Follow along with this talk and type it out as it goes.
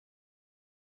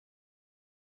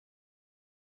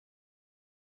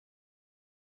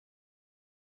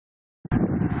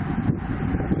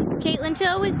Caitlin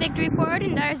Till with Victory Ford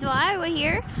in Dyersville, Iowa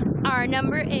here. Our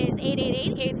number is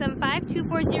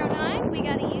 888-875-2409. We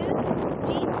got a used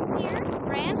Jeep here,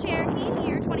 Grand Cherokee,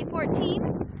 year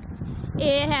 2014.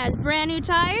 It has brand new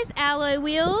tires, alloy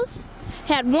wheels.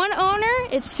 Had one owner,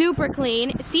 it's super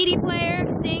clean. CD player,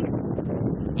 sync,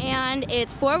 and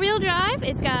it's four-wheel drive.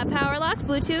 It's got power locks,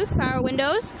 Bluetooth, power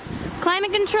windows,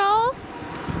 climate control.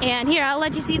 And here, I'll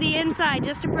let you see the inside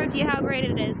just to prove to you how great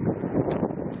it is.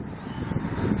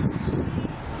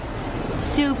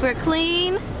 Super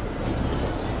clean,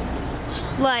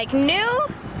 like new.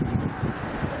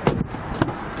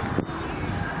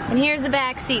 And here's the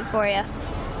back seat for you.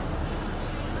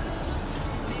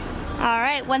 All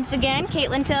right, once again,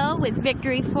 Caitlin Till with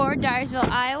Victory Ford, Dyersville,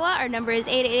 Iowa. Our number is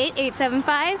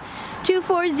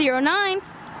 888-875-2409.